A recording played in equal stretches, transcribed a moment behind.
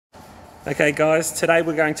Okay guys, today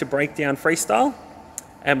we're going to break down freestyle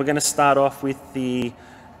and we're going to start off with the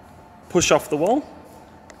push off the wall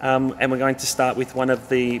and we're going to start with one of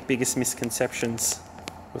the biggest misconceptions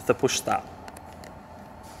with the push start.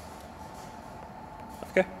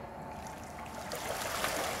 Okay.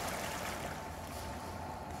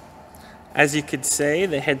 As you can see,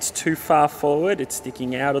 the head's too far forward, it's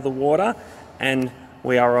sticking out of the water and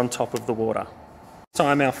we are on top of the water. This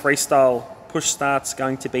time our freestyle push start's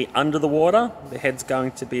going to be under the water, the head's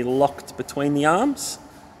going to be locked between the arms,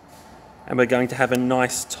 and we're going to have a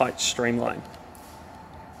nice tight streamline.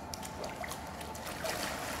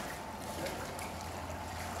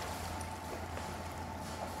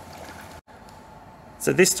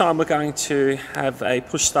 So this time we're going to have a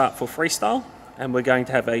push start for freestyle, and we're going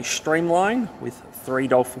to have a streamline with 3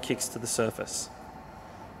 dolphin kicks to the surface.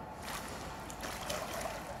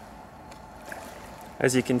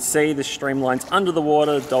 As you can see, the streamline's under the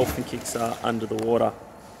water, the dolphin kicks are under the water.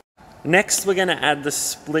 Next, we're going to add the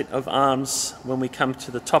split of arms when we come to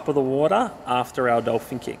the top of the water after our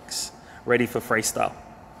dolphin kicks, ready for freestyle.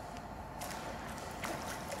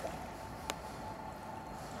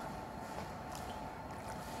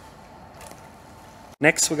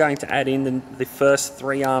 Next, we're going to add in the first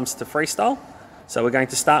 3 arms to freestyle. So we're going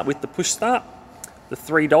to start with the push start, the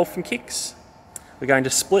 3 dolphin kicks. We're going to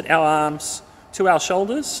split our arms to our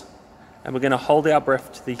shoulders, and we're going to hold our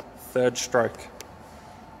breath to the 3rd stroke.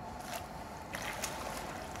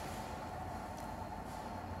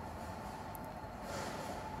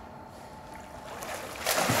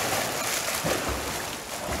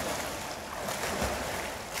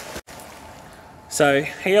 So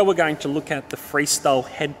here we're going to look at the freestyle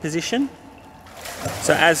head position.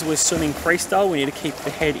 So as we're swimming freestyle, we need to keep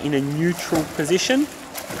the head in a neutral position.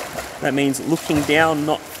 That means looking down,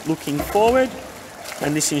 not looking forward,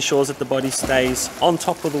 and this ensures that the body stays on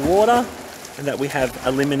top of the water and that we have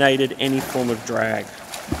eliminated any form of drag.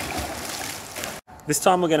 This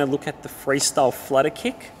time we're going to look at the freestyle flutter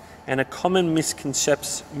kick and a common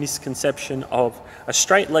misconception of a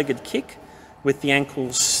straight-legged kick with the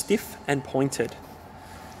ankles stiff and pointed.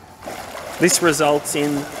 This results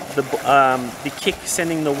in the kick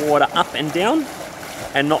sending the water up and down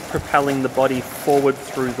and not propelling the body forward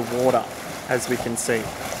through the water, as we can see.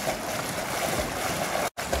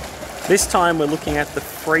 This time we're looking at the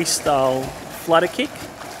freestyle flutter kick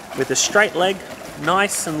with a straight leg,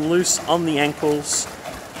 nice and loose on the ankles,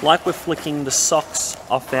 like we're flicking the socks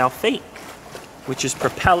off our feet, which is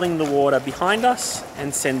propelling the water behind us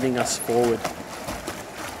and sending us forward.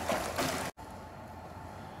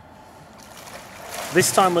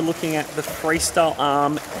 This time we're looking at the freestyle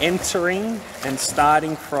arm entering and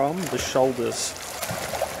starting from the shoulders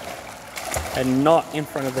and not in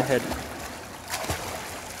front of the head.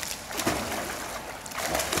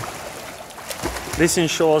 This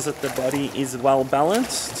ensures that the body is well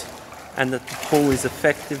balanced and that the pull is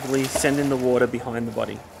effectively sending the water behind the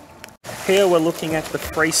body. Here we're looking at the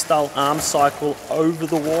freestyle arm cycle over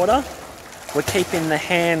the water. We're keeping the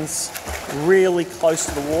hands really close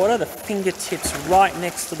to the water, the fingertips right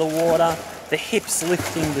next to the water, the hips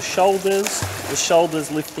lifting the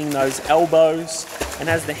shoulders lifting those elbows, and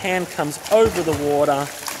as the hand comes over the water,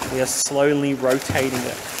 we are slowly rotating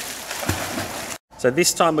it. So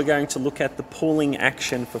this time we're going to look at the pulling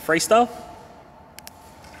action for freestyle.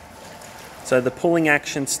 So the pulling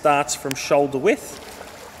action starts from shoulder width.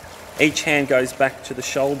 Each hand goes back to the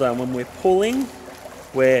shoulder, and when we're pulling,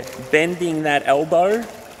 we're bending that elbow,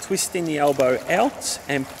 twisting the elbow out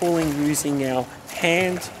and pulling using our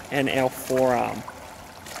hand and our forearm.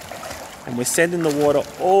 And we're sending the water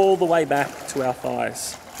all the way back to our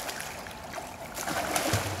thighs.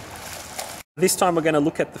 This time we're going to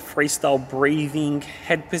look at the freestyle breathing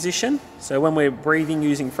head position. So when we're breathing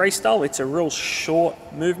using freestyle, it's a real short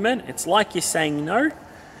movement. It's like you're saying no.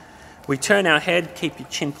 We turn our head, keep your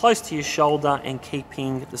chin close to your shoulder and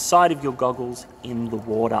keeping the side of your goggles in the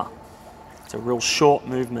water. It's a real short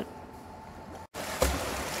movement.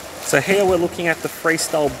 So here we're looking at the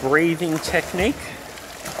freestyle breathing technique.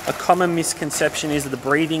 A common misconception is that the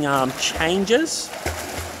breathing arm changes.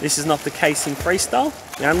 This is not the case in freestyle.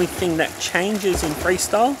 The only thing that changes in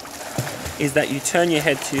freestyle is that you turn your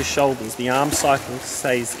head to your shoulders. The arm cycle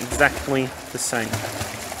stays exactly the same.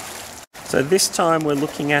 So this time we're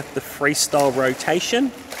looking at the freestyle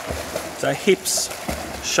rotation. So hips,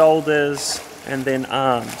 shoulders, and then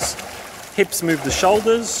arms. Hips move the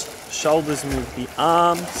shoulders, shoulders move the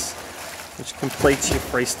arms, which completes your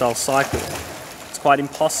freestyle cycle. It's quite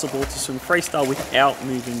impossible to swim freestyle without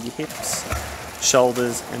moving your hips,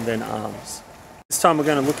 shoulders, and then arms. This time we're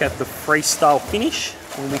going to look at the freestyle finish.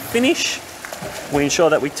 When we finish, We ensure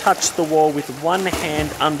that we touch the wall with one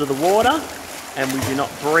hand under the water and we do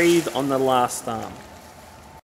not breathe on the last arm.